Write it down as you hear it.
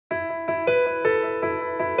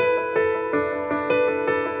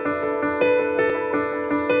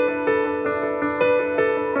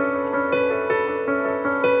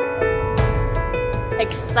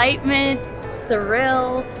excitement, the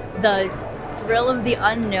thrill of the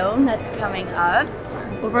unknown that's coming up.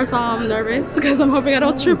 Well, first of all, I'm nervous because I'm hoping I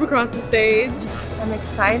don't trip across the stage. I'm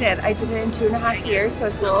excited. I did it in 2.5 years, so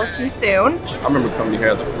it's a little too soon. I remember coming here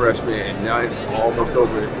as a freshman, and now it's almost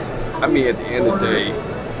over. I mean, at the end of the day,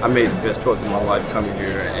 I made the best choice of my life coming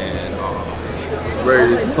here, and just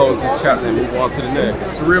ready to close this chapter and move on to the next.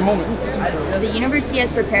 It's a real moment. The university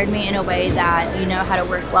has prepared me in a way that you know how to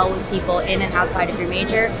work well with people in and outside of your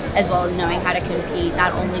major, as well as knowing how to compete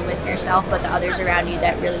not only with yourself, but the others around you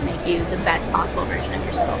that really make you the best possible version of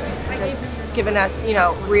yourself. Just giving us,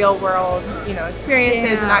 real world,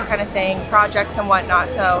 experiences and that kind of thing, projects and whatnot.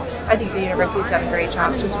 So I think the university's done a great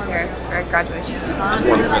job to prepare us for graduation. It's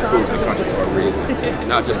one of the best schools in the country for a reason, and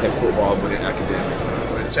not just in football, but in academics.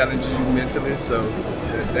 It challenges you mentally, so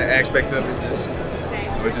that aspect of it just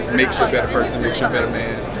makes you a better person, makes you a better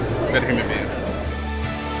man, better human being.